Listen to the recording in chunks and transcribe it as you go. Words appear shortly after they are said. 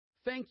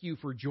Thank you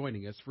for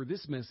joining us for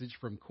this message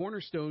from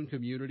Cornerstone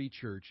Community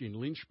Church in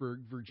Lynchburg,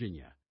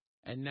 Virginia.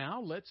 And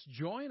now let's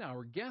join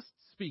our guest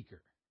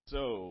speaker.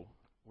 So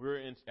we're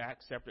in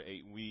Acts chapter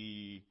 8.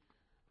 We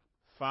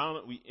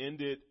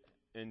ended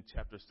in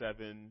chapter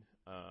 7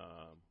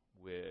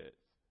 with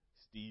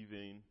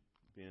Stephen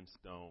being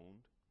stoned.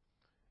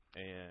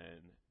 And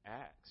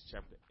Acts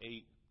chapter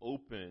 8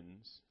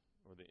 opens,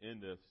 or the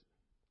end of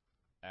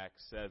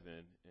Acts 7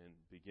 and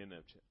beginning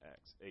of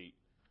Acts 8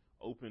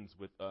 opens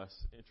with us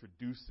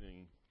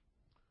introducing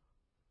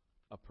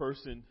a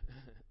person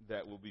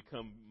that will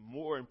become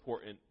more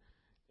important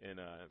in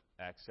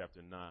Acts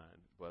chapter 9,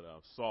 but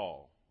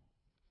Saul,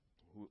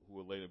 who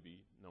will later be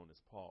known as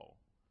Paul,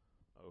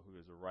 who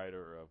is a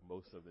writer of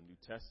most of the New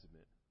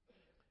Testament.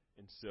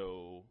 And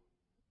so,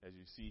 as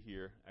you see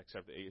here, Acts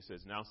chapter 8, it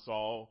says, "Now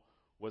Saul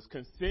was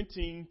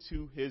consenting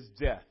to his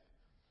death."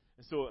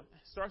 And so it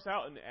starts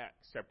out in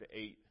Acts chapter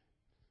 8,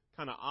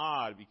 kind of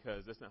odd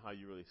because that's not how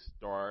you really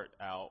start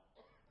out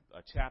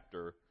a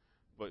chapter.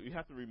 But you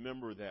have to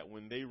remember that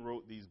when they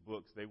wrote these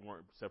books, they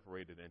weren't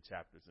separated in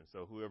chapters. And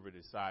so whoever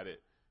decided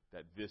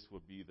that this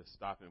would be the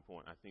stopping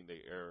point, I think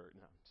they erred.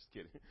 No, I'm just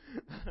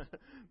kidding.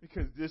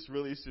 Because this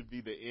really should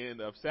be the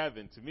end of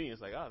 7. To me, it's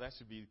like, oh, that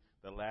should be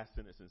the last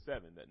sentence in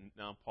 7, that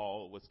now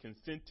Paul was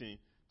consenting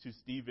to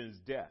Stephen's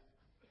death.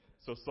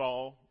 So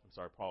Paul,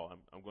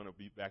 I'm going to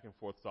be back and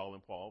forth Saul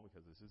and Paul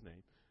because it's his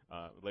name.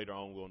 Later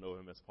on, we'll know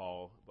him as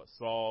Paul. But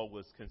Saul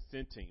was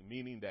consenting,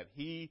 meaning that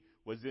he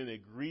was in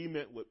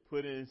agreement with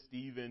putting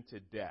Stephen to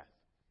death.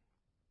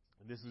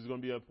 And this is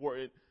going to be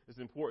important. It's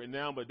important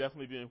now, but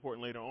definitely be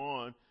important later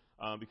on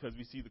because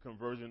we see the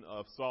conversion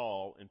of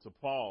Saul into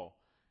Paul.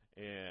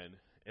 And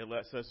it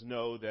lets us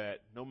know that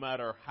no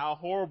matter how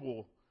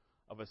horrible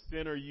of a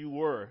sinner you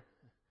were,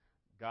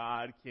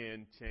 God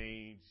can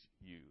change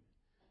you.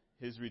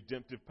 His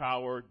redemptive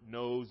power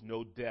knows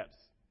no depths.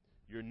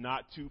 You're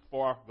not too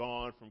far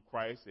gone from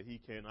Christ that he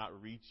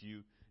cannot reach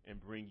you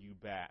and bring you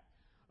back.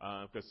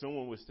 Because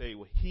someone would say,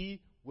 well,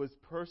 he was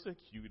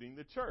persecuting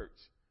the church.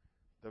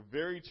 The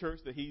very church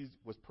that he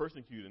was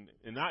persecuting,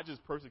 and not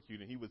just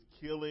persecuting, he was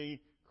killing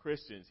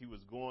Christians. He was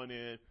going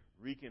in,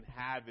 wreaking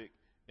havoc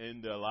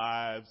in the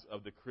lives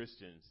of the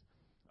Christians.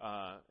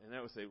 And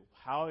that would say,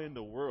 how in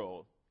the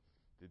world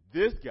did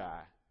this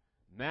guy,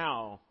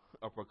 now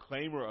a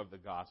proclaimer of the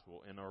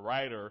gospel and a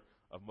writer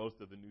of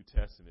most of the New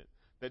Testament,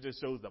 that just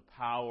shows the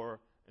power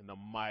and the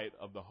might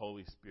of the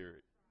Holy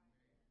Spirit.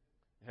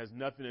 It has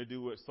nothing to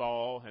do with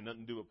Saul, had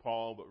nothing to do with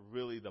Paul, but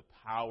really the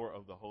power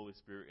of the Holy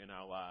Spirit in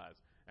our lives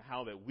and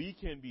how that we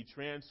can be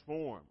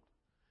transformed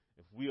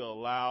if we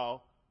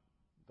allow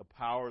the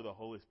power of the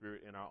Holy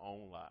Spirit in our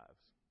own lives.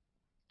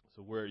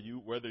 So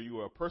whether you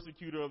are a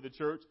persecutor of the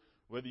church,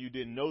 whether you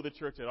didn't know the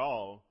church at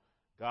all,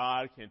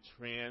 God can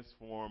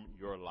transform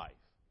your life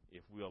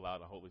if we allow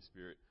the Holy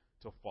Spirit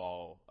to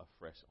fall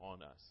afresh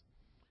on us.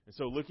 And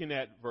so looking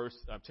at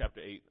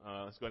chapter 8,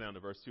 let's go down to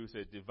verse 2. It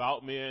says,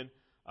 devout men.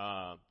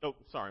 I'm going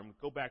to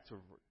go back to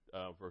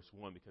verse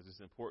 1 because it's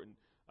important.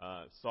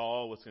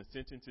 Saul was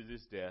consenting to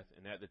this death,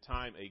 and at the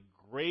time a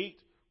great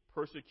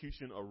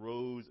persecution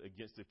arose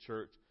against the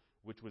church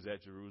which was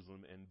at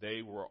Jerusalem, and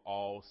they were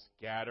all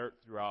scattered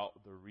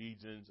throughout the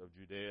regions of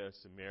Judea,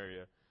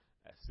 Samaria,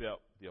 except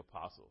the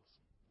apostles.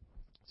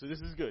 So this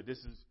is good. This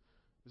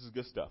is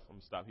good stuff. I'm going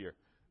to stop here.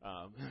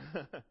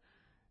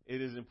 It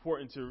is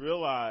important to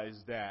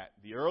realize that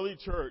the early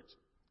church,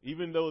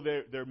 even though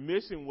their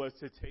mission was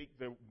to take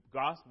the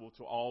gospel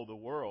to all the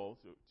world,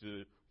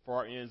 to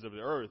far ends of the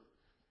earth,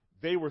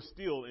 they were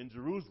still in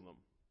Jerusalem.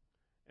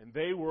 And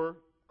they were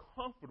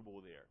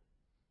comfortable there.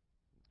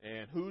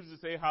 And who's to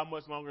say how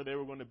much longer they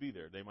were going to be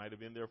there? They might have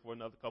been there for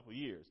another couple of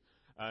years.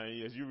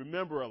 As you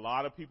remember, a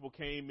lot of people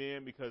came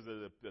in because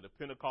of the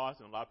Pentecost,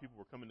 and a lot of people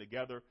were coming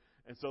together.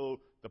 And so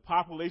the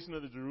population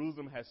of the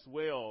Jerusalem had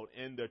swelled,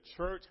 and the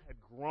church had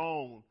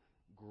grown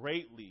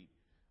greatly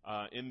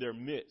in their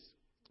midst.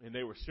 And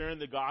they were sharing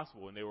the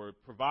gospel, and they were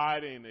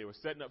providing, they were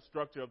setting up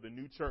structure of the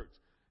new church.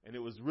 And it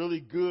was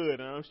really good,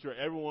 and I'm sure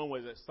everyone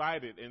was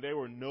excited, and there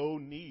were no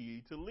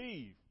need to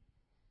leave.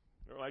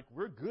 They were like,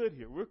 we're good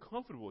here. We're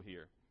comfortable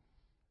here.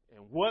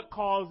 And what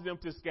caused them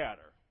to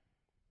scatter?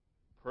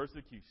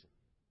 Persecution.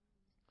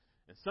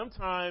 And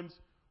sometimes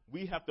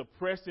we have to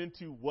press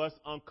into what's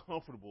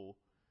uncomfortable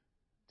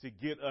to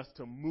get us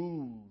to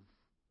move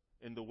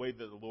in the way that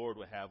the Lord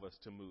would have us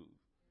to move.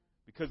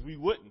 Because we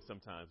wouldn't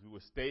sometimes. We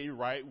would stay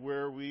right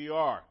where we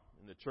are.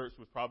 And the church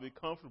was probably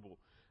comfortable.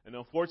 And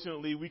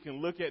unfortunately, we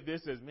can look at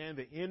this as, man,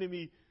 the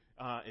enemy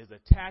is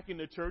attacking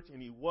the church,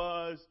 and he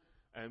was.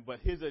 But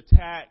his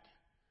attack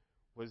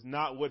was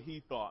not what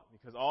he thought,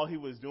 because all he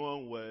was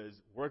doing was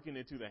working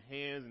into the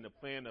hands and the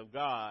plan of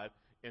God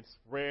and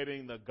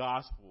spreading the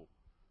gospel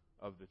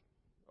of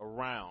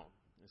around.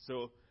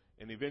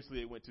 And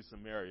eventually it went to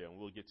Samaria, and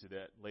we'll get to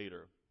that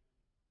later.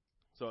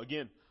 So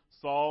again,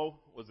 Saul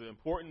was an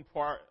important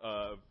part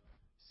of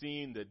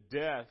seeing the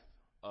death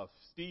of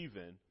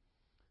Stephen.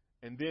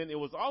 And then it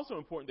was also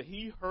important that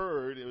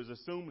it was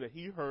assumed that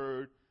he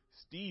heard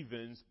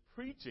Stephen's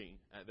preaching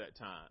at that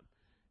time.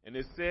 And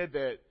it said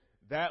that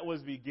that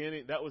was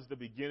the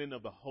beginning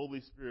of the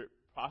Holy Spirit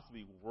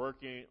possibly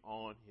working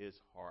on his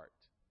heart.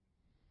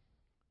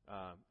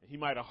 He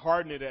might have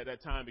hardened it at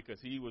that time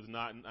because he was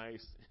not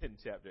nice in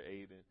chapter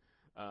 8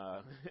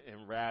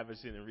 and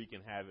ravishing and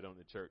wreaking havoc on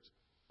the church.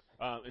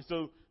 And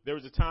so there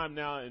was a time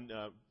now in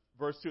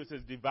verse 2, it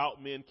says,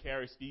 devout men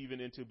carried Stephen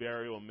into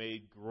burial and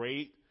made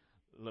great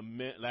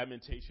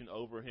lamentation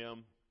over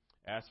him.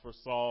 As for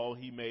Saul,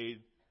 he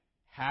made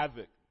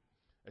havoc.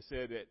 I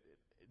said that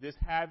this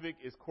havoc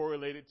is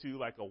correlated to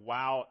like a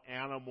wild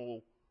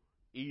animal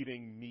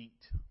eating meat.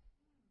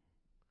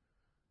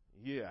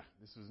 Yeah,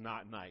 this was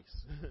not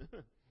nice.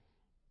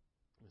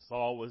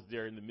 Saul was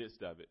there in the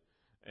midst of it.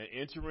 And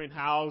entering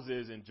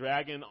houses and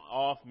dragging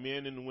off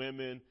men and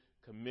women,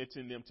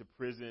 committing them to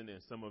prison,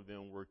 and some of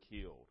them were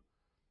killed.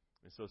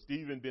 And so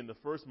Stephen been the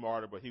first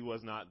martyr, but he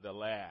was not the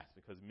last,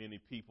 because many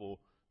people,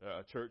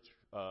 church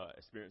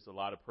experienced a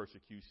lot of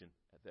persecution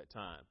at that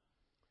time.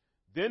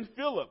 Then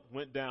Philip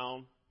went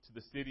down to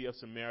the city of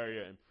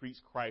Samaria and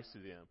preached Christ to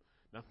them.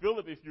 Now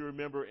Philip, if you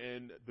remember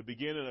in the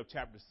beginning of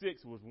chapter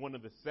 6, was one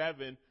of the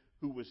 7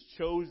 who was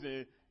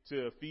chosen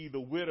to feed the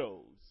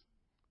widows.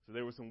 So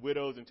there were some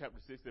widows in chapter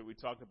 6 that we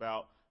talked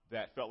about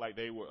that felt like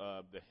they were,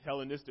 the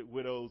Hellenistic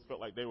widows felt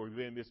like they were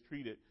being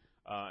mistreated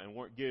and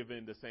weren't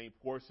given the same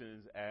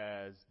portions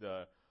as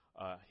the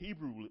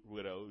Hebrew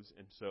widows.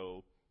 And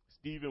so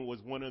Stephen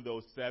was one of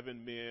those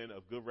 7 men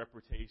of good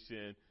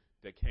reputation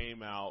that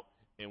came out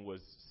and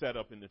was set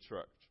up in the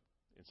church.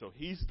 And so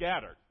he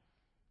scattered.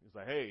 He's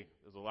like, hey,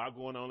 there's a lot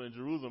going on in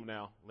Jerusalem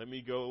now. Let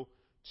me go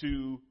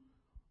to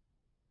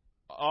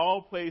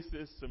all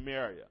places,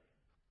 Samaria.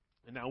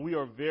 And now we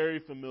are very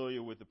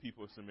familiar with the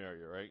people of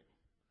Samaria, right?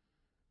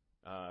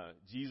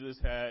 Jesus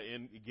had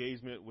an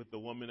engagement with the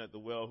woman at the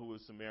well who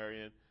was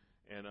Samaritan.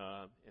 And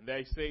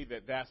they say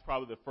that that's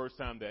probably the first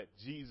time that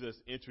Jesus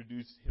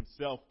introduced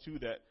himself to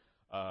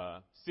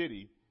that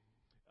city.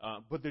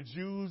 But the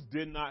Jews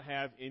did not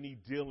have any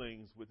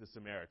dealings with the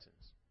Samaritans.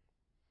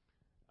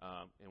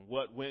 And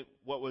what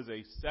was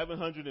a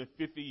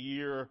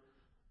 750-year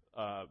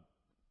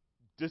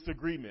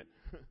disagreement.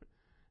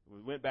 We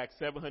went back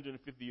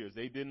 750 years.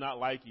 They did not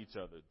like each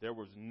other. There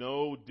was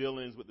no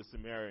dealings with the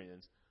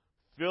Samaritans.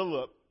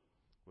 Philip,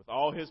 with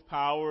all his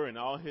power and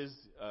all his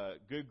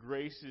good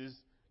grace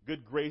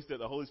that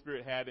the Holy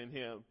Spirit had in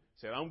him,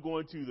 said, I'm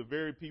going to the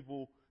very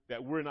people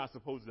that we're not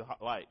supposed to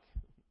like,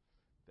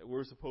 that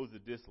we're supposed to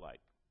dislike.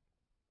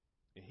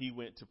 And he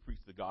went to preach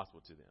the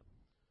gospel to them.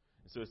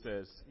 And so it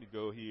says, you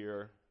go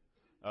here,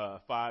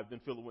 5,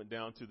 then Philip went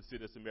down to the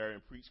city of Samaria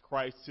and preached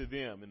Christ to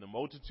them. And the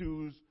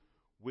multitudes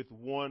with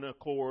one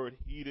accord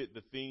heeded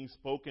the things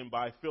spoken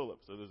by Philip.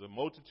 So there's a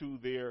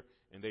multitude there,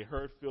 and they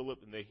heard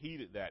Philip, and they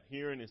heeded that,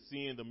 hearing and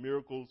seeing the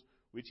miracles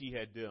which he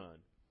had done.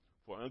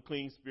 For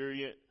unclean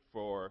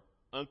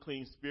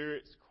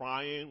spirits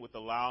crying with a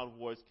loud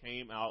voice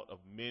came out of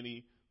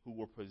many who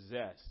were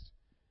possessed,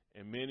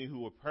 and many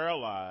who were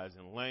paralyzed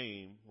and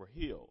lame were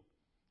healed.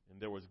 And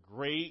there was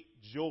great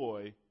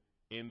joy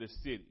in the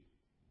city.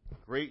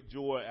 Great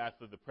joy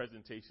after the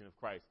presentation of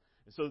Christ.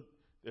 And so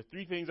there are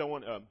 3 things I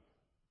want to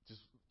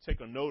just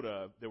take a note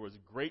of. There was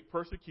great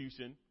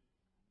persecution,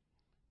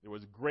 there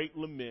was great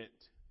lament,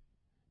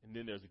 and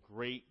then there's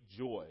great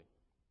joy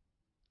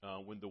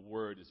when the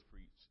word is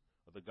preached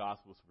or the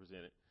gospel is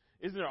presented.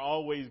 Isn't there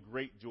always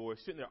great joy?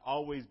 Shouldn't there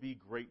always be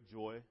great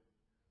joy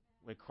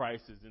when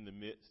Christ is in the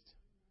midst?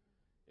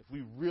 If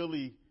we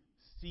really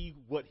see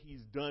what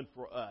he's done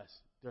for us,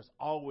 there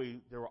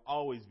will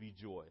always be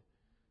joy.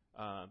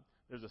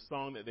 There's a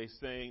song that they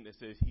sing that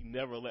says, he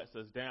never lets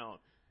us down.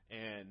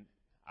 And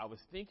I was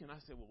thinking, I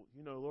said,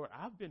 well, Lord,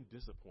 I've been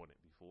disappointed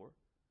before.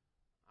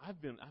 I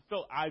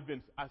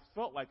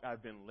felt like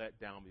I've been let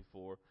down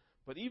before.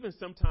 But even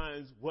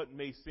sometimes what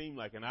may seem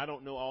like, and I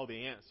don't know all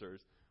the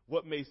answers,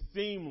 what may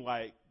seem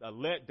like a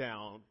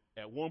letdown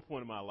at one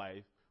point in my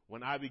life,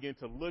 when I begin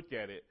to look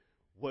at it,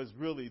 was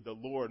really the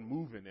Lord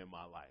moving in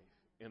my life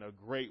in a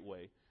great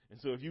way. And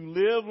so if you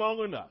live long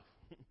enough,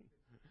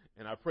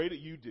 and I pray that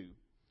you do,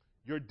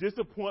 your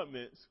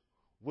disappointments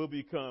will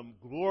become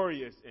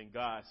glorious in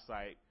God's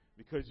sight,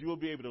 because you will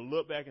be able to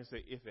look back and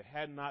say, if it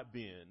had not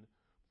been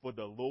for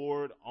the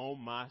Lord on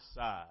my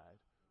side,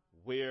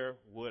 where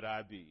would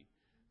I be?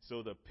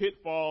 So the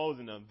pitfalls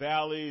and the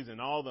valleys and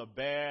all the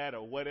bad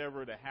or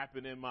whatever that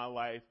happened in my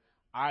life,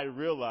 I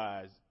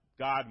realized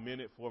God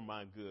meant it for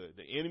my good.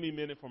 The enemy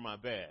meant it for my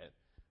bad,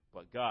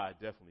 but God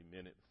definitely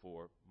meant it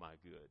for my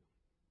good.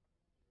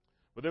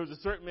 But there was a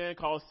certain man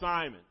called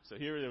Simon. So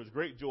here there was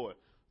great joy.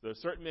 There was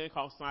a certain man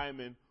called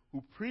Simon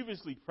who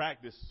previously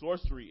practiced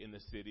sorcery in the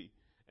city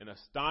and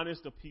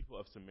astonished the people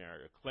of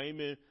Samaria,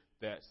 claiming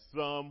that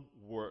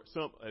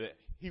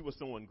he was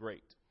someone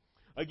great.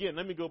 Again,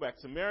 let me go back.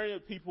 Samaria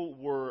people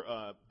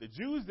were, the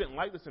Jews didn't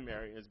like the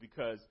Samaritans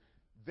because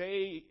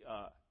they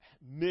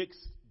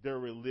mixed their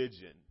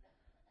religion.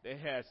 They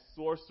had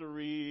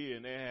sorcery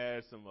and they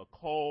had some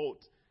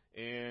occult,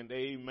 and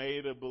they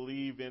made a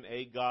believe in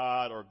a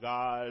god or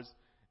gods.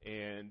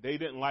 and they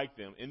didn't like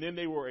them. And then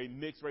they were a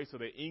mixed race, so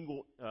they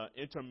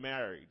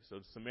intermarried. So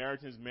the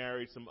Samaritans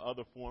married some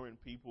other foreign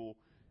people,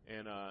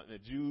 and the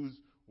Jews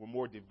were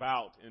more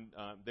devout, and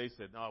they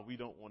said, no, we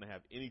don't want to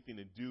have anything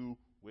to do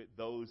with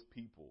those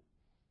people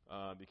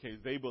because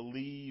they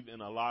believe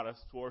in a lot of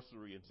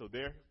sorcery. And so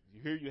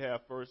here you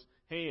have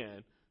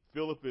firsthand,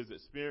 Philip is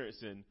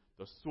experiencing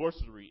the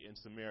sorcery in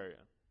Samaria,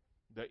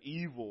 the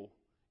evil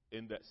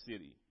in that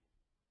city.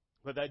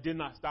 But that did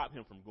not stop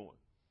him from going.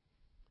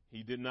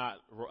 He did not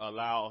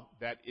allow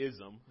that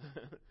ism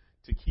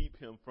to keep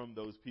him from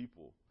those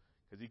people.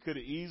 Because he could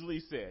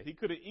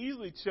have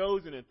easily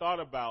chosen and thought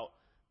about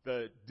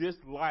the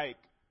dislike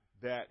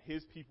that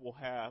his people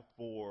have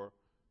for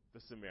the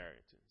Samaritans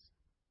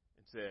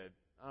and said,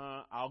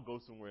 I'll go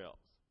somewhere else.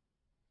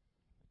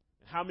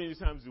 How many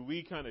times do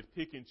we kind of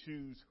pick and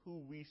choose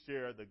who we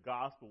share the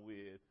gospel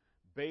with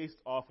based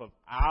off of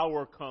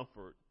our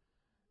comfort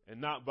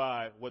and not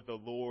by what the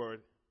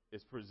Lord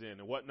is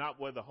presenting, not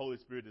what the Holy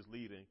Spirit is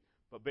leading,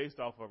 but based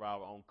off of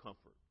our own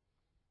comfort?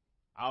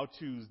 I'll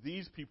choose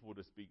these people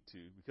to speak to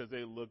because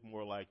they look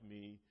more like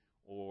me,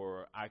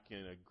 or I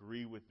can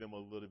agree with them a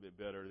little bit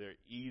better. They're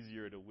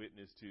easier to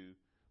witness to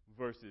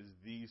versus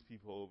these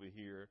people over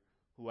here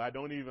who I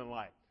don't even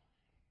like.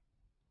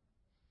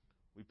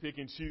 We pick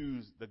and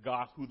choose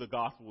who the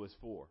gospel is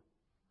for.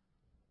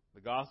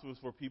 The gospel is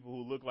for people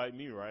who look like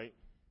me, right?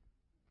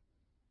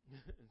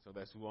 So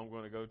that's who I'm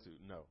going to go to.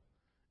 No.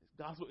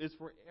 The gospel is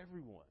for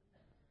everyone.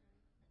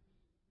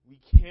 We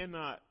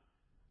cannot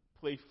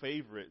play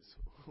favorites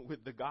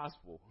with the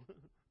gospel.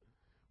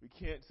 We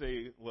can't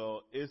say,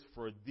 well, it's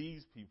for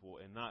these people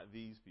and not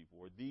these people,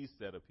 or these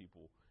set of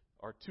people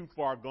are too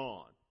far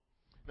gone.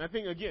 And I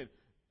think, again,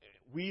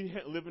 we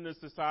live in a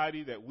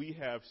society that we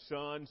have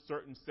shunned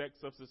certain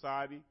sects of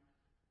society.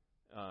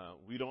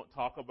 We don't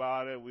talk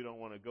about it. We don't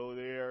want to go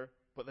there.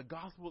 But the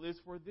gospel is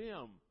for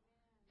them.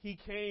 He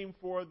came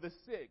for the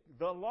sick,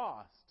 the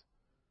lost.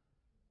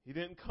 He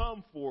didn't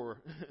come for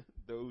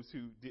those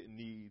who didn't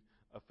need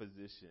a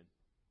physician.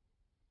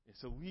 And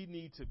so we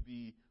need to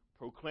be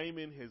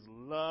proclaiming his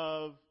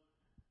love,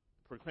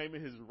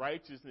 proclaiming his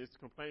righteousness,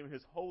 proclaiming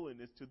his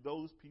holiness to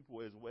those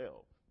people as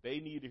well. They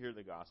need to hear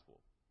the gospel.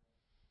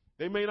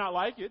 They may not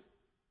like it,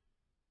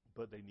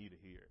 but they need to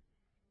hear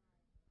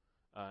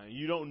it.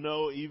 You don't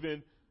know,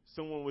 even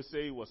someone would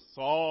say, well,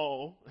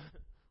 Saul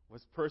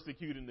was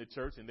persecuting the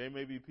church, and there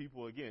may be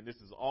people, again, I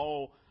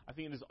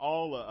think it is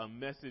all a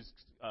message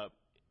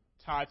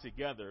tied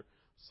together.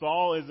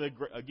 Saul is,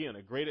 again,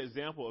 a great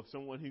example of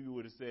someone who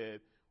would have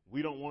said,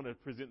 we don't want to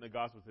present the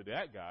gospel to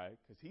that guy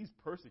because he's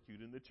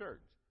persecuting the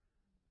church.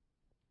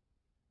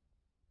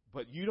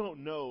 But you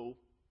don't know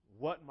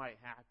what might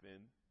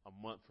happen a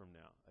month from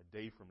now, a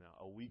day from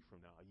now, a week from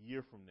now, a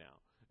year from now,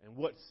 and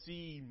what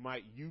seed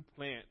might you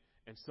plant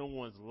in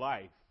someone's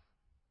life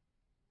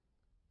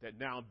that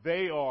now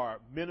they are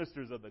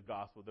ministers of the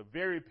gospel, the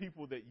very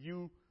people that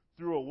you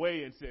threw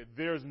away and said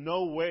there's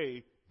no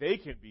way they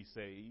can be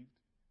saved,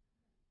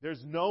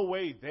 there's no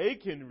way they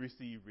can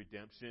receive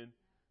redemption.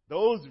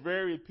 Those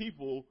very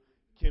people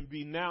can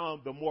be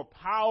now the more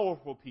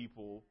powerful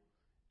people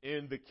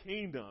in the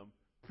kingdom,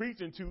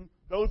 preaching to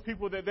those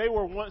people that they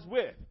were once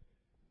with.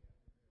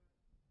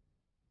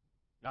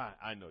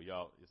 I know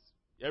y'all.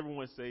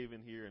 Everyone's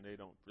saving here, and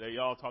they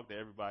all talk to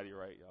everybody,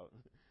 right? Y'all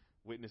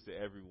witness to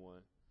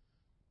everyone.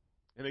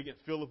 And again,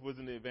 Philip was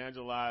an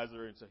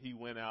evangelizer, and so he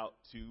went out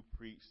to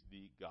preach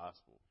the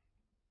gospel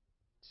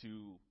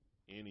to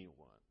anyone.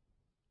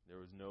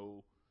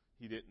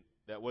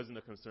 That wasn't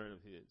a concern of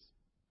his.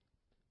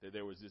 That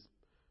there was this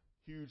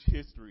huge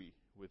history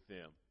with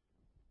them.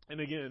 And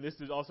again, this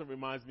also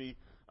reminds me,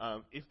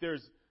 if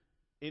there's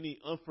any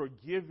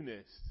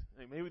unforgiveness,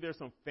 like maybe there's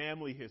some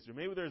family history,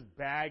 maybe there's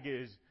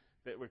baggage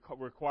that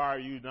require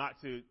you not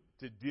to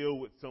deal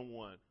with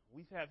someone.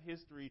 We've had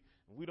history,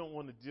 and we don't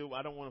want to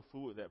I don't want to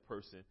fool with that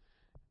person.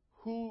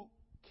 Who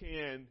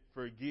can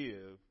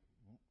forgive?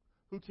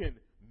 Who can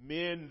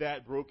mend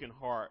that broken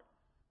heart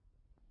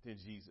than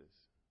Jesus?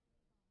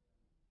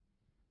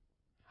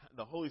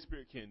 The Holy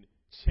Spirit can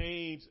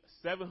change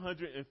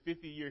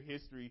 750-year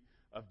history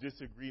of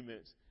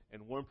disagreements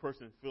and one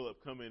person,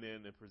 Philip, coming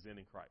in and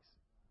presenting Christ.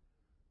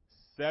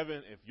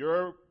 If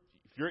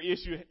your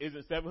issue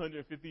isn't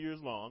 750 years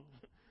long,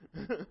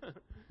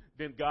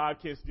 then God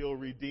can still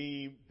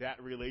redeem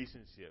that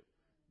relationship,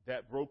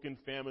 that broken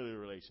family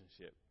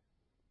relationship.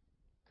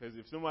 Because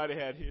if somebody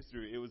had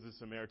history, it was the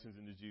Samaritans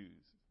and the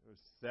Jews. There was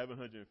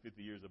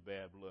 750 years of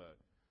bad blood.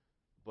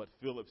 But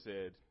Philip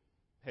said,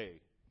 hey,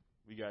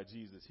 we got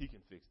Jesus. He can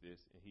fix this,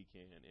 and he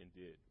can and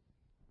did.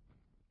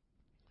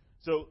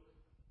 So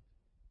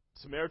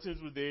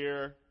Samaritans were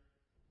there.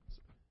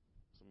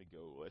 Let me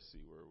go. Let's see,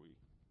 where are we?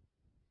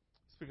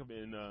 Let's pick up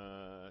in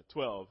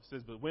 12. It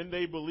says, but when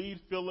they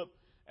believed Philip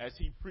as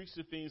he preached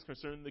the things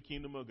concerning the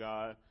kingdom of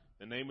God,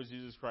 the name of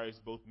Jesus Christ,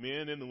 both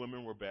men and the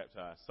women were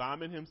baptized.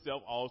 Simon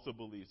himself also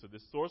believed. So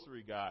this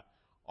sorcery guy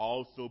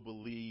also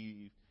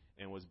believed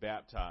and was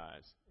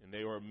baptized. And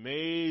they were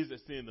amazed at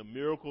seeing the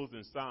miracles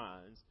and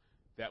signs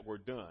that were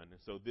done. And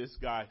so this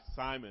guy,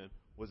 Simon,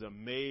 was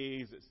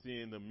amazed at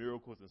seeing the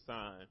miracles and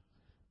signs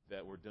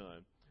that were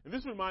done. And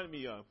this reminded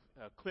me of,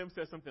 Clem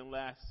said something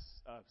last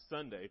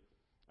Sunday.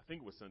 I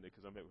think it was Sunday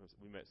because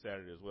we met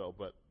Saturday as well.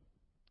 But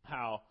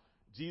how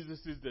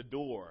Jesus is the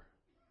door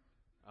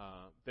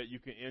that you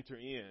can enter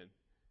in.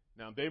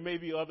 Now, there may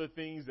be other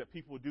things that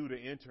people do to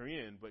enter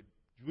in, but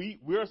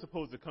we're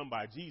supposed to come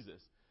by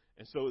Jesus.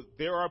 And so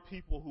there are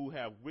people who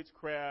have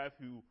witchcraft,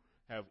 who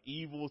have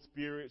evil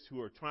spirits,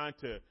 who are trying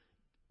to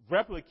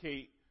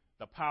replicate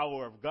the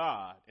power of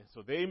God. And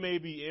so they may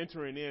be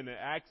entering in and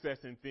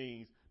accessing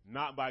things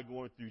not by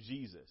going through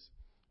Jesus.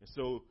 And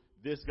so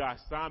this guy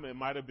Simon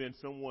might have been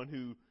someone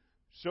who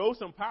showed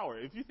some power.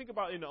 If you think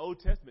about in the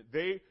Old Testament,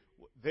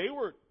 they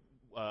were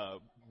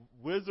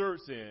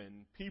wizards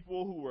and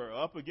people who were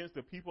up against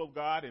the people of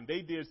God, and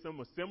they did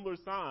some similar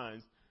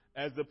signs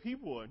as the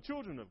people and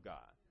children of God.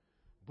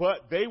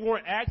 But they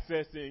weren't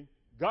accessing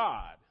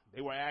God.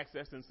 They were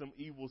accessing some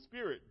evil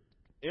spirit,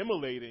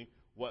 emulating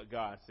what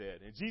God said.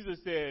 And Jesus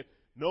said,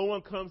 no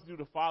one comes to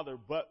the Father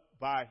but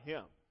by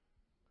him.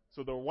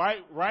 So the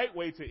right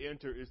way to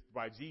enter is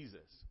by Jesus.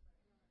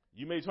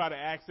 You may try to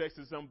access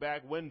to some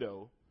back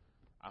window.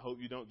 I hope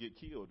you don't get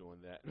killed doing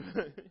that.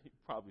 You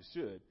probably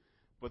should.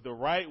 But the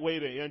right way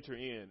to enter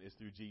in is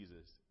through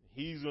Jesus.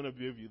 He's going to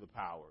give you the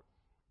power.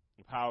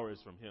 The power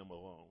is from him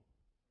alone.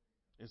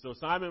 And so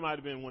Simon might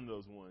have been one of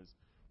those ones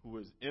who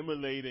was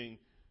emulating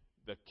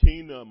the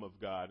kingdom of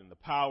God and the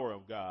power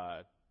of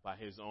God by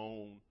his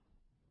own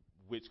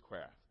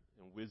witchcraft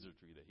and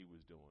wizardry that he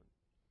was doing.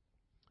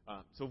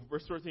 So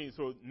verse 13,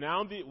 so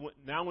now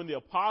when the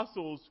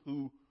apostles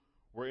who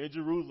were in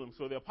Jerusalem,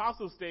 so the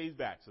apostles stayed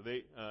back. So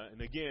they,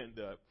 and again,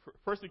 the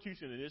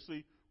persecution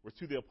initially was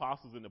to the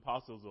apostles and the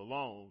apostles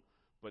alone,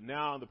 but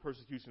now the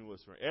persecution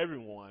was for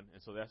everyone,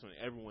 and so that's when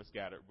everyone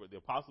scattered. But the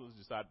apostles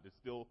decided to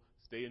still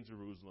stay in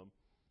Jerusalem.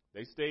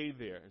 They stayed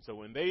there. And so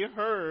when they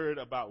heard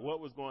about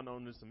what was going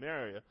on in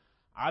Samaria,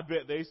 I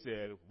bet they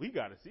said, we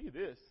got to see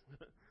this.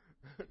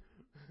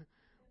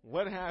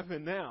 What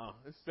happened now?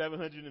 It's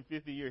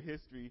 750-year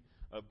history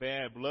of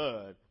bad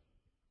blood.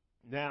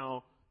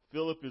 Now,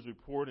 Philip is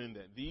reporting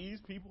that these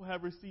people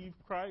have received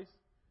Christ.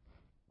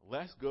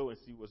 Let's go and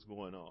see what's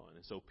going on.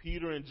 And so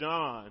Peter and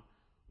John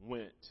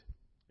went.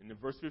 And in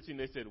verse 15,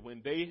 they said,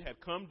 when they had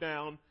come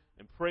down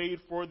and prayed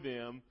for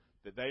them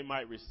that they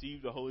might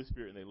receive the Holy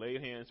Spirit, and they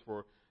laid hands,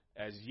 for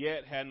as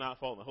yet had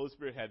not fallen. The Holy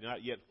Spirit had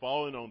not yet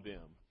fallen on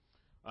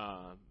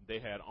them. They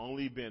had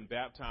only been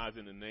baptized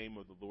in the name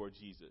of the Lord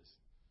Jesus.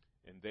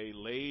 And they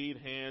laid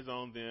hands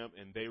on them,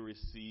 and they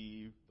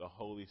received the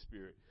Holy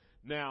Spirit.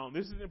 Now,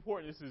 this is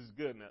important. This is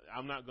good. Now,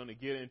 I'm not going to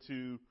get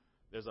into,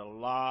 there's a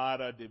lot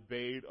of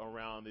debate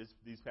around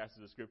these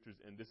passages of scriptures,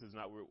 and this is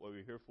not what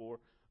we're here for.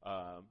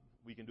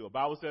 We can do a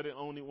Bible study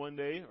on it one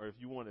day, or if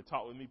you want to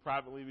talk with me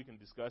privately, we can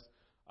discuss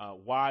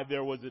why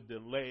there was a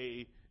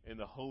delay in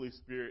the Holy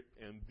Spirit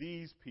and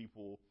these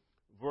people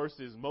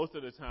versus most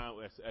of the time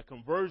at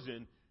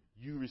conversion,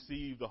 you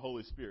receive the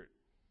Holy Spirit.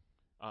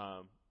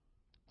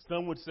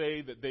 Some would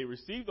say that they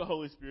received the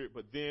Holy Spirit,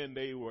 but then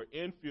they were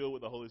infilled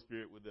with the Holy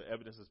Spirit with the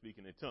evidence of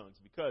speaking in tongues.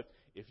 Because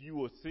if you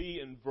will see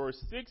in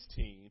verse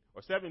 16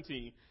 or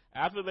 17,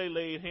 after they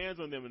laid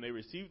hands on them and they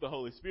received the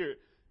Holy Spirit,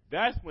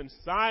 that's when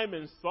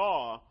Simon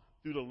saw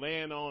through the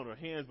laying on of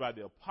hands by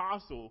the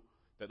apostle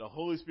that the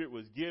Holy Spirit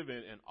was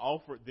given and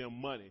offered them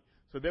money.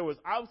 So there was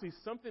obviously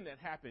something that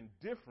happened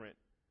different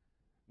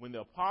when the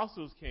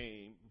apostles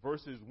came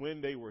versus when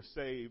they were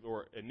saved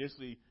or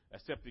initially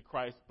accepted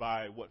Christ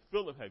by what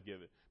Philip had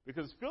given.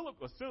 Because Philip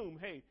assumed,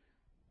 hey,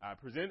 I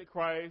presented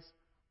Christ,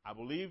 I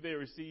believe they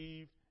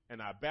received,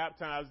 and I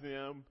baptized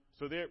them,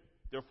 so they're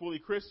fully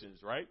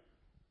Christians, right?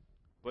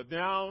 But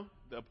now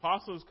the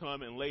apostles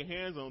come and lay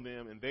hands on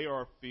them, and they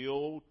are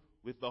filled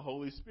with the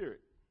Holy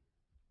Spirit.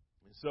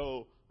 And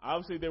so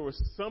obviously there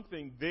was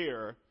something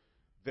there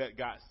that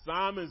got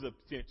Simon's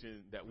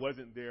attention that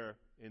wasn't there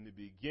in the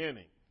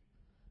beginning.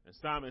 And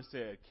Simon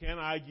said, can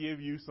I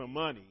give you some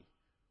money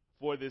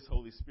for this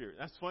Holy Spirit?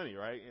 That's funny,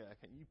 right? Yeah,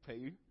 can you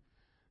pay?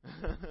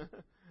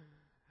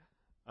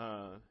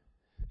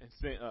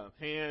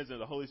 Hands and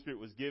the Holy Spirit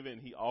was given.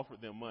 He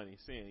offered them money,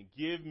 saying,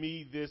 give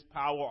me this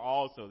power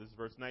also. This is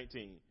verse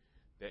 19.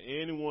 That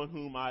anyone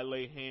whom I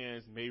lay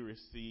hands may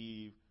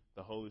receive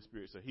the Holy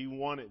Spirit. So he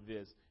wanted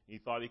this. He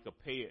thought he could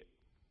pay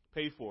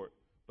for it.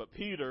 But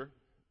Peter,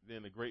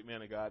 then the great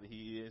man of God that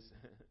he is,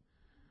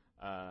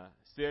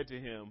 said to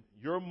him,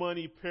 your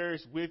money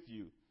perish with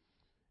you.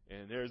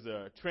 And there's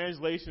a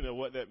translation of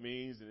what that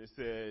means, and it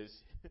says,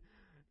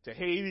 to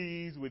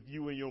Hades with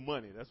you and your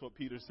money. That's what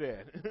Peter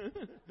said.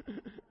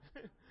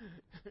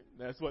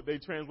 That's what they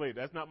translate.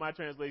 That's not my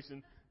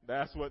translation.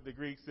 That's what the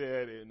Greek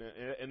said. And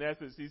in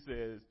essence, he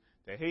says,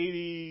 to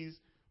Hades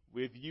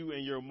with you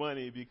and your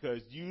money,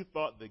 because you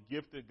thought the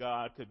gift of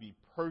God could be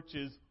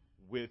purchased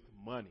with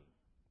money.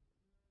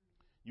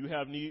 You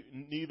have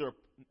neither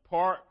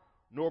part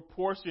nor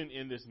portion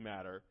in this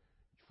matter,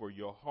 for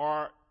your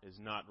heart is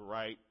not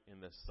right in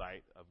the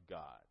sight of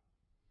God.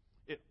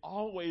 It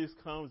always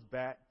comes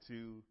back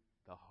to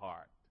the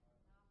heart.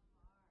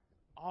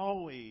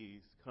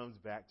 always comes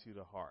back to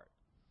the heart.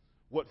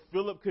 What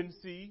Philip couldn't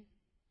see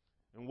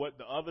and what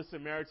the other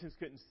Samaritans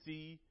couldn't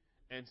see,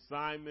 and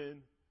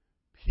Simon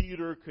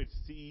Peter could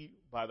see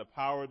by the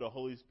power of the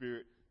Holy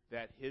Spirit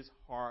that his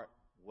heart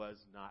was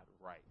not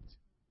right.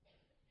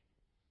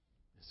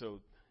 So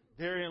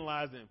therein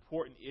lies the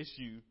important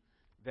issue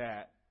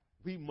that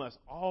we must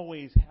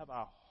always have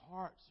our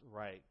hearts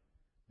right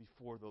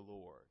before the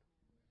Lord.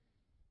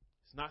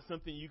 It's not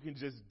something you can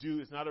just do.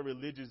 It's not a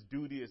religious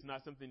duty. It's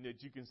not something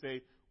that you can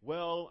say,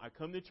 well, I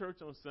come to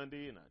church on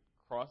Sunday and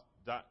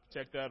I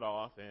check that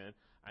off, and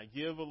I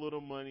give a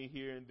little money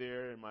here and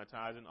there in my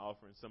tithes and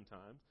offerings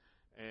sometimes,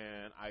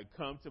 and I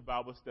come to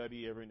Bible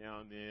study every now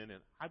and then,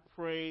 and I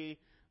pray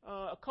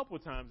a couple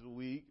of times a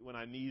week when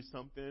I need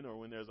something or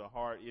when there's a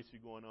hard issue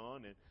going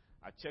on, and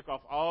I check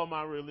off all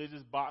my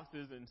religious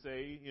boxes and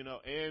say, and I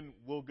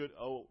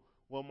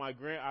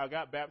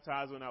got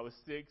baptized when I was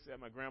 6 at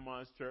my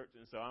grandma's church,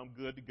 and so I'm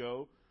good to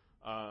go.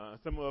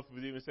 Some of us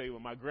would even say,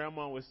 well, my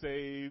grandma was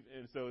saved,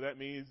 and so that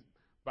means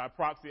by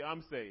proxy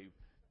I'm saved.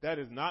 That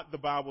is not the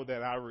Bible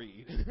that I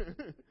read.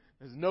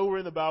 There's nowhere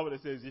in the Bible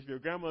that says if your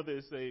grandmother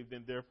is saved,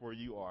 then therefore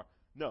you are.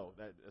 No,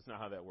 that's not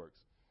how that works.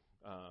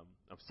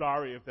 I'm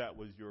sorry if that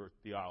was your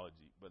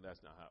theology, but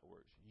that's not how it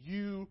works.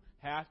 You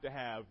have to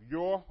have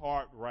your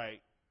heart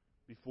right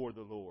before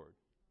the Lord.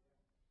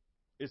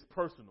 It's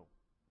personal.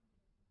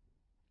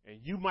 And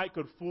you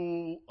could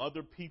fool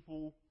other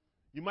people.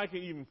 You might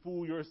could even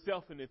fool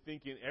yourself into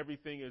thinking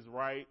everything is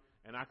right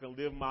and I can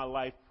live my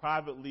life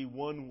privately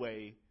one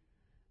way,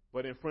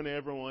 but in front of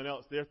everyone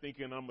else, they're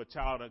thinking I'm a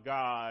child of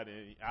God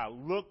and I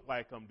look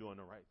like I'm doing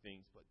the right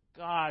things. But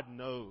God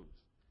knows.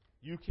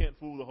 You can't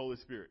fool the Holy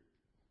Spirit.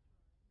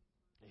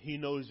 He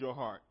knows your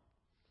heart.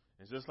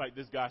 And just like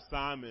this guy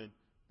Simon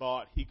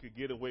thought he could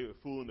get away with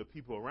fooling the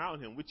people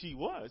around him, which he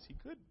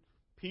could.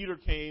 Peter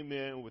came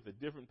in with a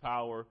different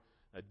power,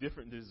 a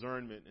different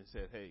discernment, and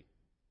said, hey,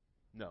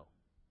 no,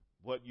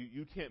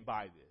 you can't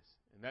buy this.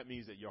 And that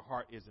means that your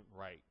heart isn't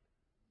right.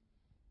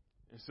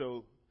 And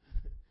so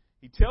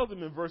he tells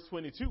them in verse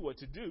 22 what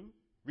to do.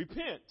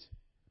 Repent,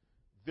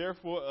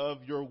 therefore,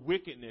 of your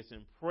wickedness,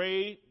 and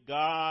pray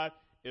God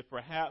if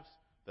perhaps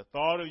the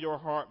thought of your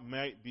heart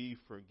might be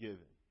forgiven.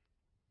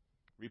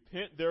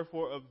 Repent,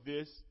 therefore, of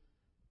this,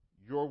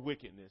 your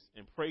wickedness,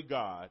 and pray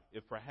God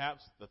if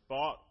perhaps the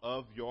thought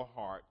of your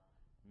heart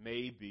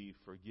may be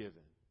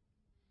forgiven.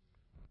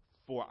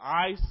 For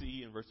I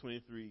see, in verse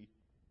 23,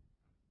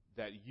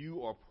 that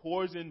you are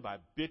poisoned by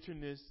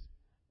bitterness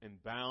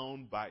and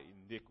bound by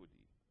iniquity.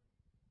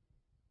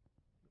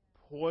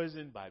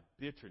 Poisoned by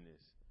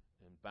bitterness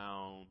and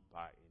bound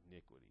by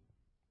iniquity.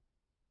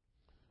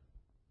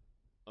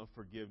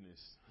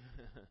 Unforgiveness.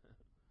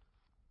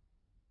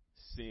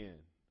 Sin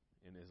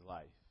in his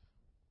life.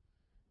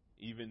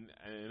 Even,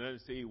 and I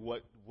say it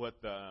was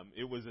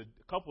a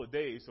couple of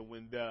days. So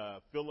when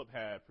Philip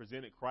had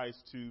presented Christ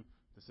to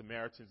the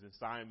Samaritans and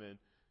Simon,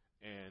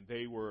 and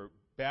they were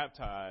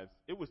baptized,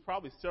 it was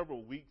probably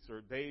several weeks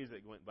or days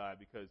that went by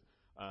because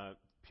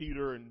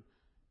Peter and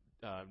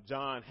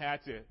John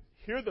had to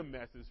hear the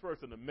message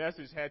first, and the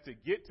message had to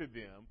get to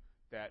them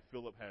that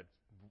Philip had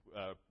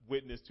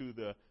witnessed to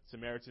the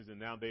Samaritans, and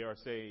now they are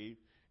saved.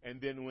 And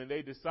then when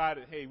they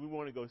decided, hey, we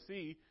want to go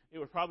see, it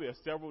was probably a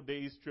several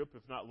days trip,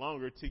 if not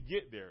longer, to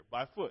get there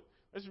by foot.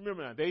 Let's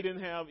remember now, they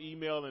didn't have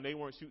email, and they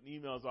weren't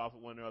shooting emails off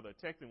at one another,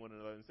 texting one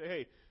another, and say,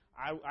 hey,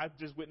 I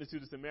just witnessed to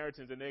the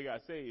Samaritans, and they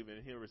got saved,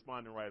 and him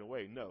responding right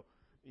away. No.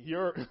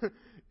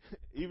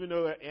 Even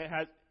though it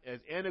has, as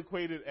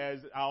antiquated as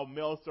our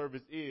mail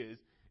service is,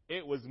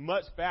 it was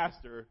much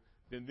faster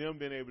than them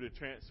being able to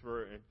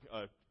transfer and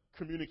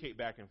communicate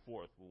back and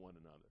forth with one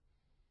another.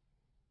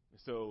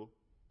 So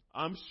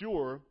I'm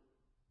sure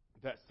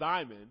that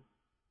Simon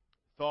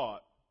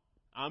thought,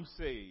 I'm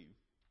saved,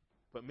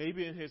 but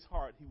maybe in his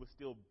heart he was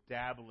still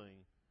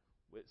dabbling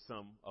with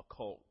some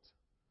occult.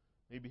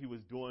 Maybe he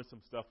was doing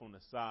some stuff on the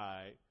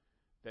side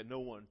that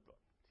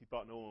he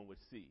thought no one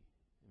would see.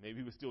 Maybe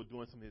he was still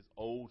doing some of his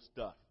old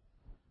stuff.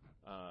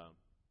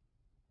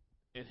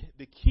 And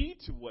the key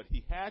to what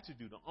he had to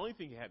do, the only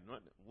thing he had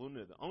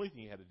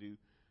to do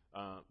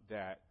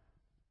that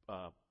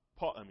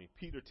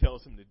Peter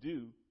tells him to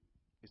do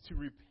is to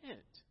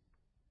repent.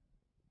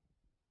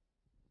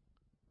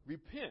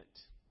 Repent.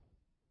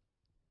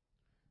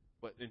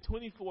 But in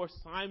 24,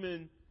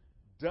 Simon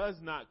does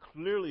not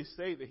clearly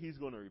say that he's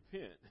going to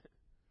repent.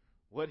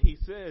 What he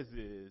says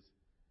is,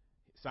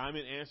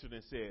 Simon answered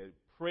and said,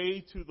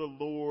 pray to the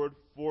Lord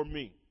for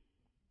me,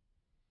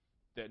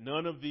 that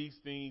none of these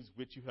things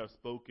which you have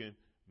spoken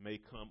may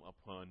come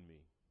upon me.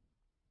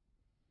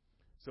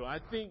 So I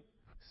think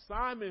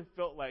Simon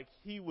felt like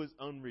he was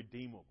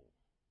unredeemable.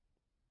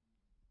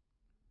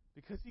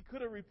 Because he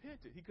could have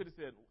repented. He could have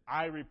said,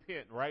 I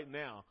repent right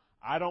now.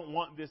 I don't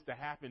want this to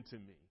happen to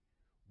me.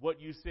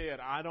 What you said,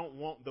 I don't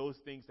want those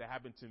things to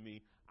happen to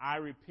me. I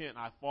repent.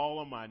 I fall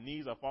on my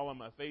knees. I fall on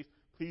my face.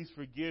 Please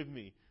forgive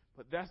me.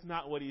 But that's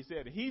not what he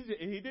said. He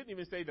didn't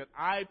even say that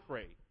I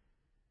pray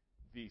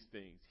these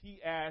things.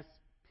 He asked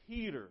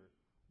Peter,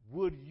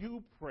 would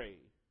you pray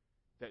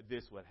that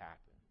this would happen.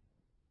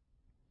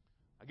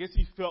 I guess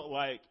he felt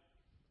like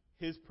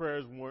his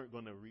prayers weren't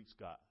going to reach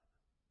God.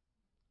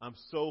 I'm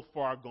so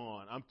far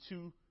gone. I'm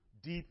too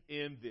deep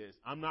in this.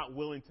 I'm not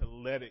willing to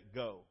let it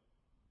go.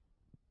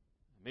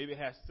 Maybe it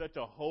has such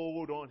a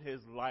hold on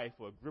his life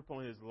or a grip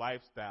on his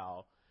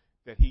lifestyle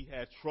that he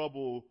had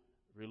trouble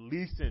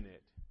releasing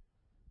it.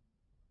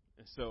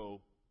 And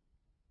so,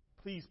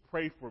 please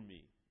pray for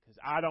me, because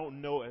I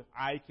don't know if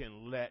I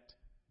can let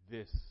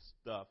this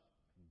stuff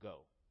go.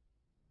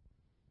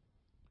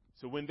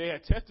 So when they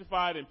had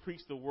testified and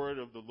preached the word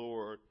of the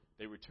Lord,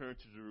 they returned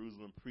to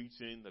Jerusalem,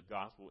 preaching the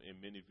gospel in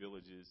many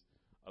villages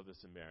of the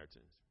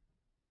Samaritans.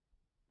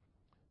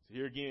 So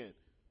here again,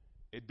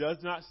 it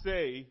does not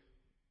say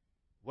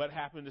what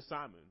happened to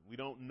Simon. We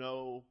don't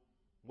know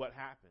what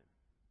happened.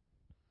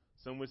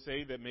 Some would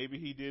say that maybe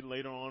he did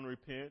later on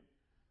repent.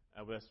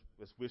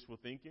 That's wishful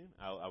thinking.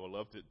 I would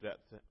love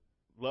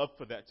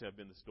for that to have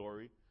been the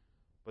story.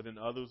 But then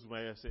others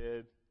may have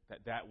said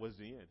that was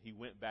the end. He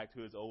went back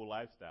to his old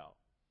lifestyle.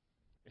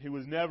 He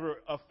was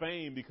never of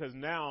fame because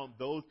now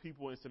those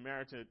people in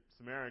Samaritan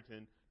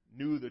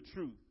knew the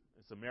truth.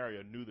 And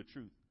Samaria knew the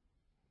truth.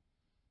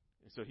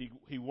 And so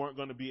he weren't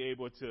going to be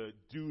able to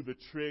do the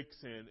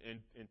tricks and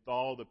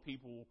enthrall the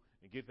people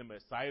and get them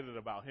excited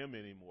about him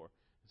anymore.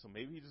 So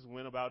maybe he just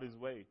went about his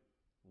way,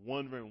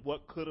 wondering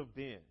what could have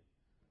been.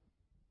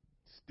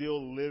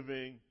 Still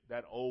living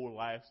that old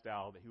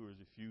lifestyle that he was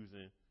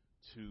refusing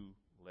to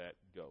let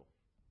go.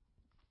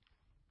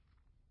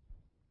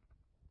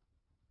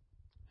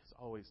 It's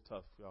always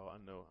tough, y'all. I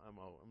know I'm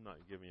not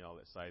giving y'all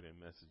exciting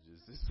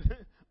messages.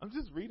 I'm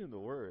just reading the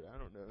word. I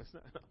don't know. It's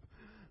not.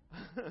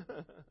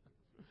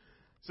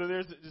 So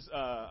there's just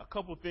a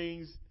couple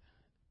things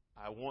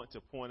I want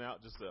to point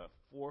out, just 4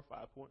 or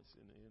 5 points,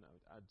 and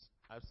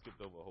I've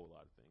skipped over a whole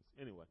lot of things.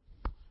 Anyway,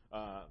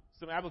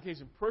 some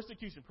application.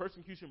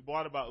 Persecution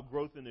brought about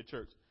growth in the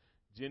church.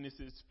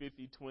 Genesis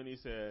 50:20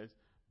 says,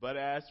 "But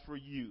as for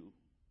you,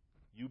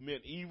 you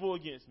meant evil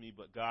against me,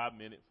 but God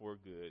meant it for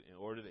good, in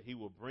order that he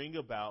will bring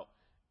about,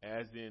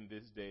 as in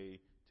this day,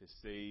 to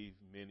save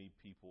many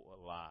people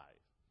alive."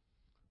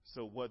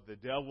 So what the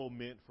devil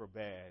meant for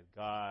bad,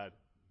 God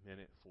meant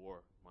it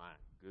for my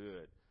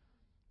good.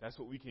 That's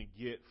what we can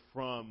get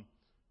from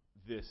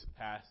this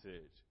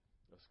passage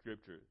of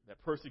Scripture.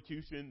 That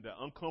persecution,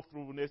 the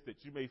uncomfortableness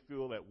that you may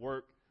feel at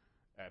work,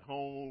 at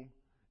home,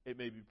 it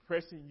may be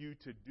pressing you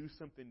to do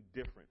something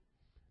different.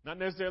 Not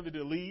necessarily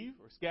to leave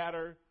or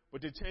scatter,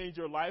 but to change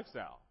your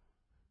lifestyle,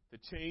 to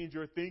change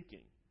your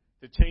thinking,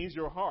 to change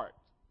your heart,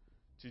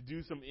 to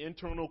do some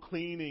internal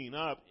cleaning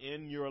up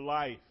in your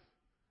life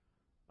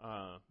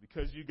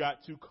because you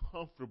got too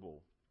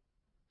comfortable.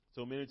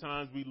 So many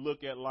times we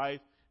look at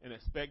life and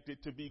expect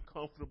it to be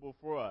comfortable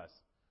for us,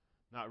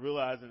 not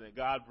realizing that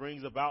God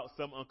brings about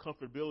some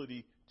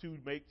uncomfortability to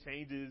make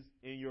changes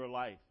in your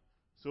life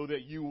so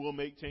that you will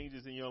make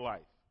changes in your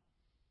life.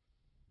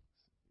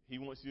 He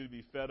wants you to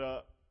be fed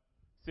up,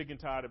 sick and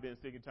tired of being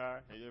sick and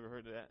tired. Have you ever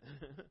heard of that?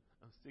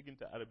 I'm sick and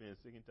tired of being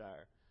sick and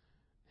tired.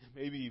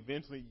 Maybe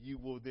eventually you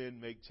will then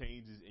make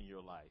changes in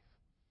your life.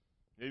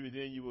 Maybe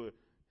then you will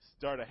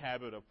start a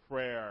habit of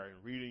prayer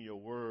and reading your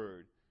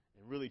word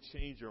and really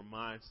change your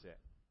mindset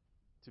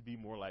to be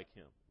more like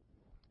him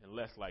and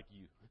less like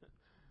you.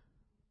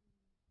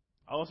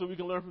 Also, we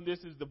can learn from this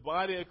is the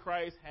body of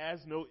Christ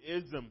has no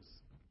isms.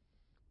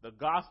 The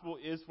gospel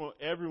is for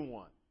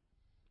everyone.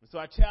 And so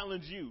I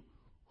challenge you,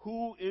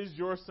 who is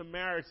your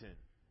Samaritan?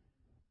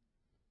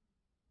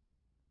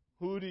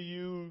 Who do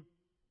you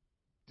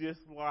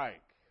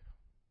dislike?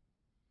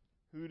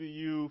 Who do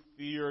you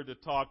fear to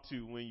talk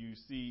to when you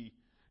see?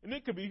 And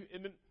it could be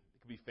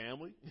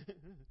family.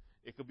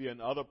 It could be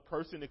another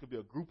person. It could be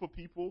a group of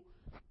people.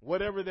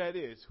 Whatever that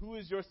is. Who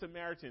is your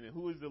Samaritan? And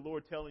who is the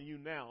Lord telling you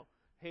now,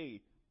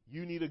 hey,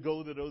 you need to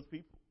go to those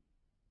people.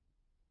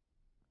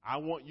 I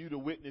want you to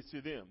witness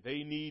to them.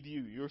 They need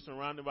you. You're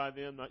surrounded by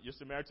them. Not your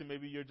Samaritan,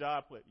 maybe your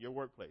job, your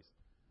workplace.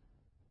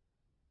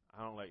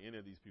 I don't like any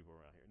of these people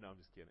around here. No, I'm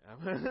just kidding.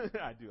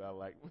 I do.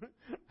 I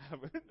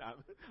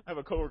have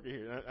a coworker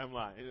here. I'm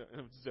lying.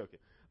 I'm just joking.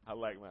 I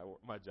like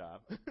my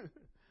job.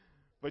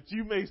 But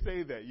you may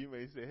say that. You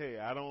may say, hey,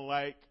 I don't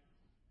like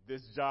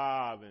this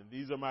job, and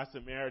these are my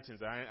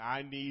Samaritans.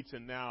 I need to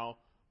now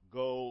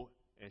go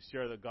and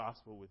share the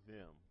gospel with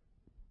them.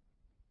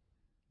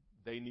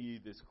 They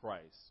need this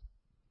Christ.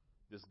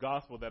 This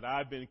gospel that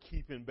I've been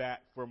keeping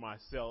back for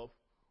myself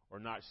or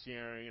not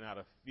sharing out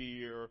of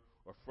fear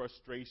or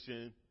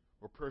frustration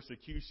or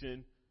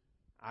persecution,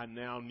 I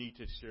now need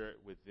to share it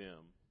with them.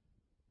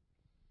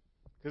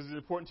 Because it's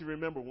important to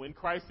remember, when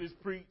Christ is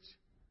preached,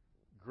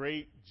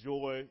 great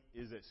joy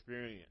is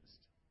experienced.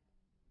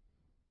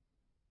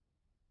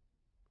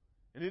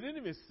 And it didn't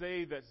even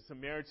say that the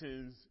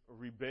Samaritans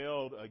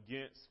rebelled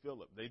against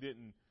Philip. They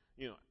didn't,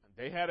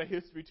 they had a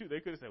history too. They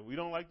could have said, we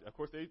don't like, of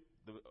course, the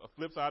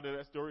flip side of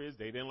that story is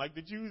they didn't like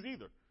the Jews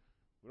either.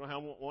 We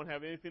won't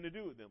have anything to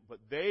do with them. But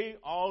they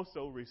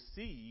also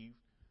received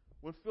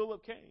when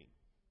Philip came.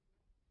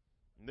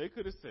 And they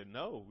could have said,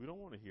 no, we don't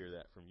want to hear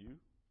that from you.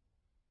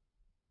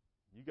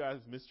 You guys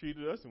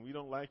mistreated us and we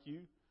don't like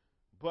you.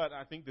 But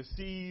I think the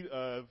seed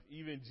of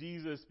even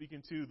Jesus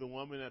speaking to the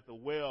woman at the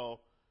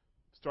well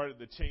started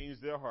to change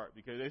their heart,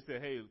 because they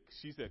said, hey,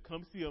 she said,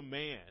 come see a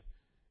man.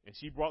 And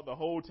she brought the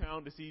whole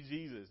town to see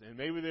Jesus. And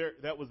maybe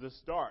that was the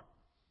start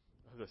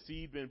of the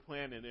seed being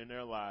planted in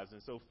their lives.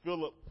 And so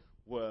Philip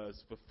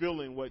was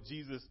fulfilling what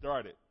Jesus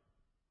started.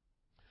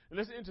 And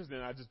it's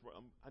interesting. I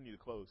need to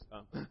close.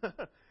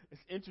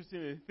 It's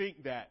interesting to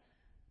think that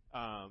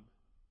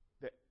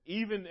that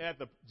even at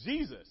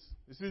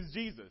this is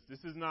Jesus.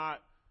 This is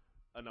not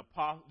an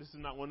apostle. This is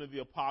not one of the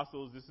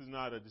apostles. This is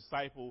not a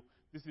disciple.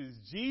 This is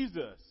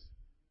Jesus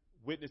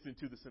witnessing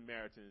to the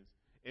Samaritans.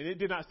 And it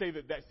did not say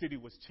that that city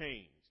was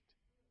changed.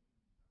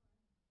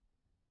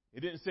 It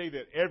didn't say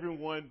that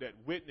everyone that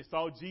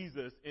saw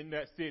Jesus in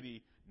that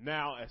city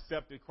now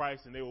accepted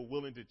Christ and they were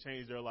willing to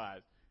change their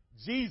lives.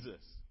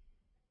 Jesus.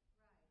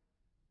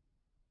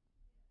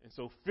 And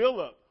so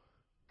Philip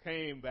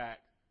came back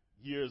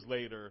years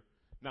later,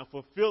 now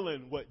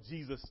fulfilling what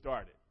Jesus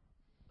started.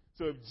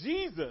 So if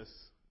Jesus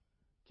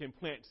can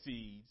plant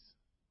seeds,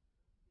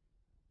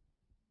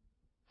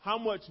 how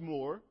much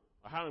more,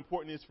 or how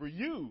important it is for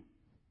you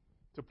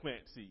to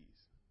plant seeds?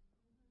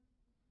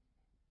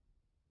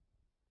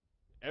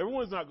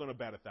 Everyone's not going to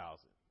bat 1,000.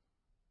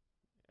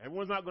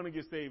 Everyone's not going to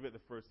get saved at the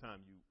first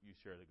time you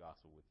share the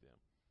gospel with them.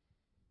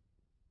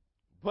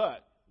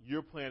 But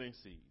you're planting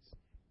seeds.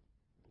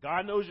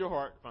 God knows your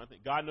heart.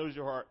 God knows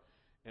your heart.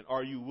 And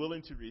are you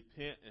willing to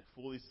repent and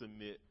fully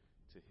submit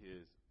to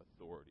his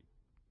authority?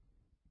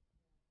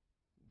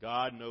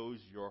 God knows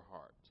your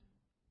heart.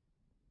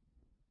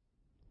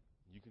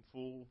 You can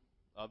fool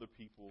other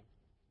people.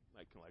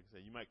 Like I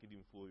said, you might could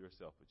even fool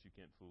yourself, but you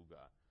can't fool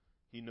God.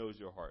 He knows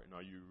your heart. And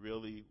are you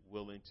really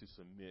willing to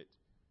submit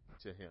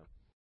to him?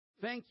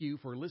 Thank you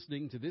for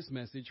listening to this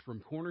message from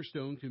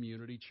Cornerstone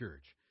Community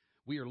Church.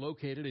 We are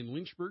located in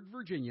Lynchburg,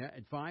 Virginia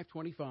at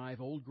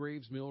 525 Old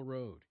Graves Mill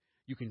Road.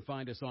 You can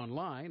find us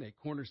online at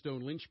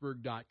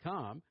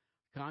cornerstonelynchburg.com,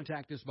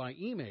 contact us by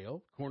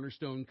email,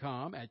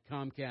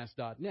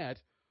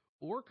 cornerstonecom@comcast.net,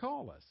 or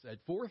call us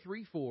at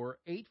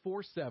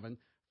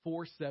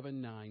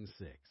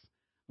 434-847-4796.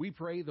 We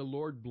pray the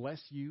Lord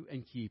bless you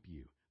and keep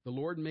you. The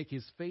Lord make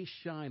his face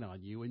shine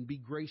on you and be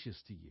gracious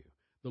to you.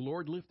 The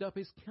Lord lift up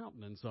his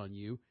countenance on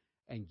you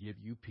and give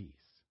you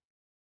peace.